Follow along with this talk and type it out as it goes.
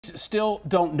Still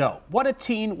don't know what a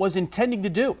teen was intending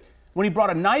to do when he brought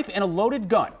a knife and a loaded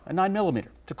gun, a 9mm,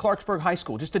 to Clarksburg High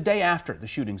School just a day after the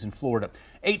shootings in Florida.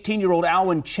 18-year-old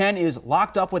Alwyn Chen is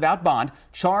locked up without bond,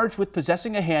 charged with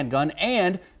possessing a handgun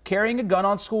and carrying a gun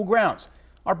on school grounds.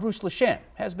 Our Bruce LeShan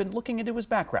has been looking into his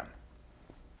background.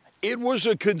 It was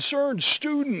a concerned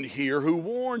student here who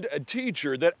warned a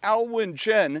teacher that Alwyn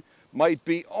Chen might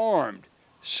be armed.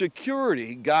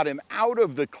 Security got him out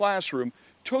of the classroom,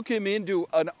 took him into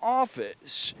an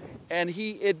office, and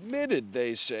he admitted,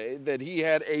 they say, that he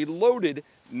had a loaded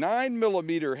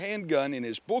 9mm handgun in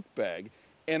his book bag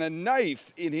and a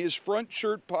knife in his front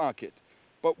shirt pocket.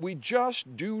 But we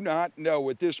just do not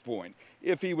know at this point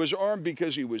if he was armed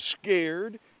because he was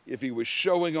scared, if he was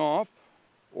showing off,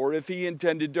 or if he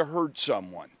intended to hurt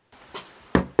someone.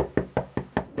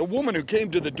 The woman who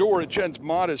came to the door at Chen's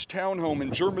modest townhome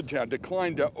in Germantown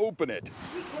declined to open it.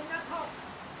 We cannot talk.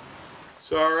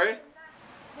 Sorry?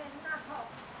 Cannot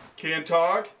talk. Can't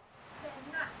talk?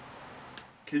 Cannot.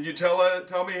 Can you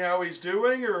tell me how he's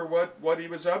doing or what he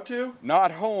was up to?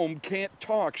 Not home, can't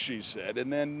talk, she said,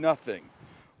 and then nothing.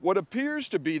 What appears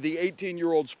to be the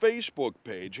 18-year-old's Facebook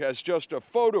page has just a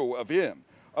photo of him,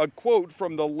 a quote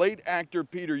from the late actor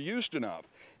Peter Ustinov,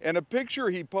 and a picture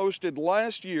he posted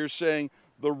last year saying,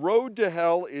 "The road to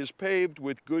hell is paved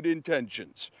with good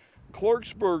intentions."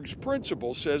 Clarksburg's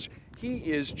principal says he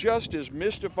is just as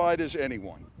mystified as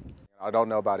anyone. I don't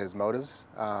know about his motives.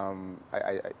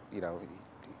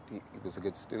 He was a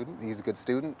good student. He's a good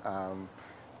student.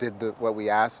 Did what we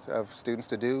asked of students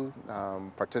to do,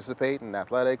 participate in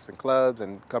athletics and clubs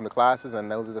and come to classes,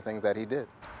 and those are the things that he did.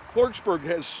 Clarksburg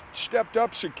has stepped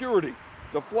up security.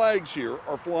 The flags here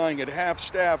are flying at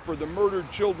half-staff for the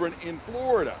murdered children in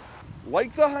Florida.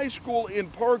 Like the high school in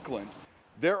Parkland,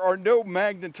 there are no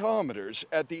magnetometers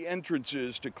at the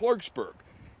entrances to Clarksburg,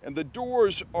 and the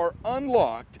doors are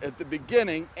unlocked at the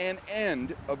beginning and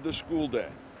end of the school day.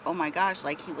 Oh my gosh,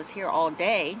 like he was here all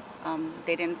day.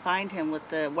 They didn't find him with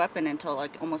the weapon until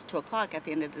like almost 2 o'clock at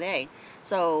the end of the day.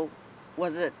 So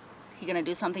was he going to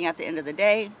do something at the end of the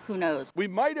day? Who knows? We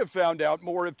might have found out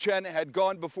more if Chen had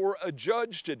gone before a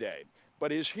judge today,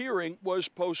 but his hearing was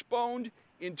postponed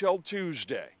until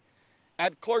Tuesday.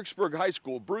 At Clarksburg High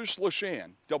School, Bruce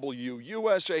LeShan,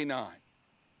 WUSA 9.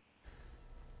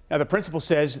 Now, the principal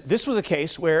says this was a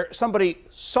case where somebody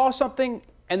saw something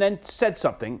and then said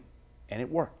something, and it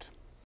worked.